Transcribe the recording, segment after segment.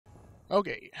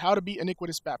Okay, how to beat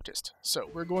Iniquitous Baptist. So,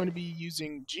 we're going to be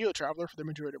using Geo-Traveler for the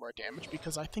majority of our damage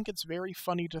because I think it's very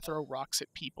funny to throw rocks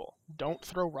at people. Don't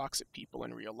throw rocks at people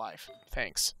in real life.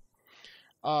 Thanks.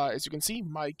 As you can see,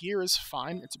 my gear is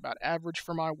fine. It's about average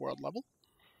for my world level.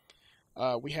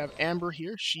 We have Amber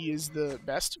here. She is the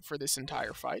best for this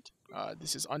entire fight.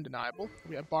 This is undeniable.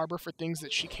 We have Barbara for things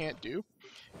that she can't do.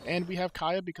 And we have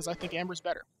Kaya because I think Amber's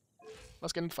better.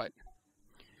 Let's get into the fight.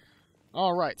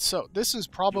 Alright, so this is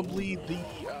probably the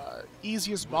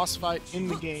easiest boss fight in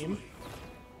the game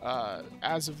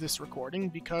as of this recording,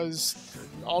 because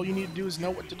all you need to do is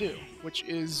know what to do, which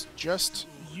is just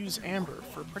use Amber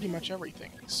for pretty much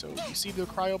everything. So you see the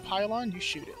Cryo pylon, you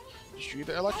shoot it. You shoot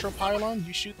the Electro pylon,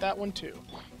 you shoot that one too.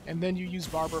 And then you use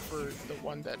Barbara for the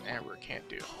one that Amber can't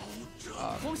do.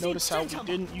 Notice how we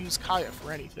didn't use Kaya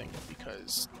for anything,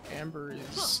 because Amber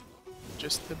is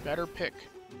just the better pick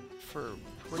for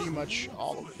pretty much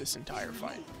all of this entire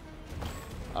fight.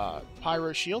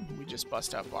 Pyro shield, we just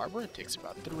bust out Barbara. It takes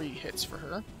about 3 hits for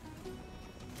her.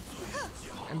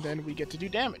 And then we get to do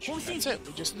damage. That's it.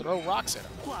 We just throw rocks at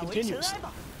him continuously.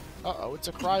 Uh-oh, it's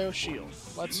a Cryo shield.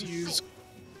 Let's use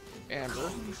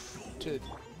Amber to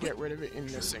get rid of it in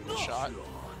a single shot.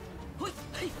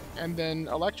 And then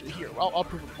Electro, here, I'll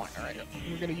prove a point, alright.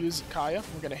 We're going to use Kaya,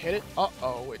 we're going to hit it.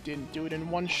 Uh-oh, it didn't do it in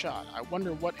one shot. I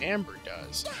wonder what Amber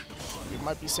does. You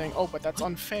might be saying, oh, but that's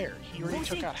unfair. He already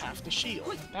took out half the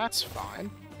shield. That's fine.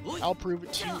 I'll prove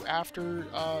it to you after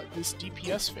this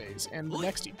DPS phase and the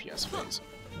next DPS phase,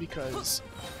 because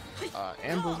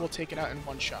Amber will take it out in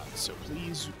one shot, so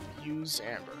please use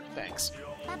Amber. Thanks.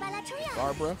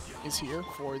 Barbara is here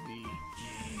for the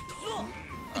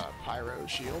Pyro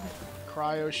shield.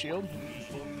 Cryo shield.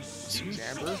 Let's use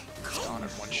Amber. It's gone in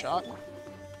one shot.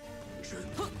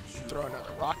 Throw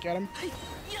another rock at him.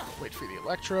 Wait for the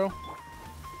Electro.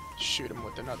 Shoot him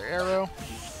with another arrow.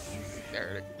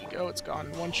 There you go. It's gone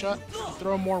in one shot.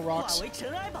 Throw more rocks.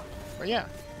 But yeah,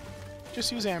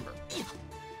 just use Amber.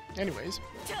 Anyways,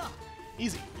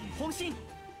 easy.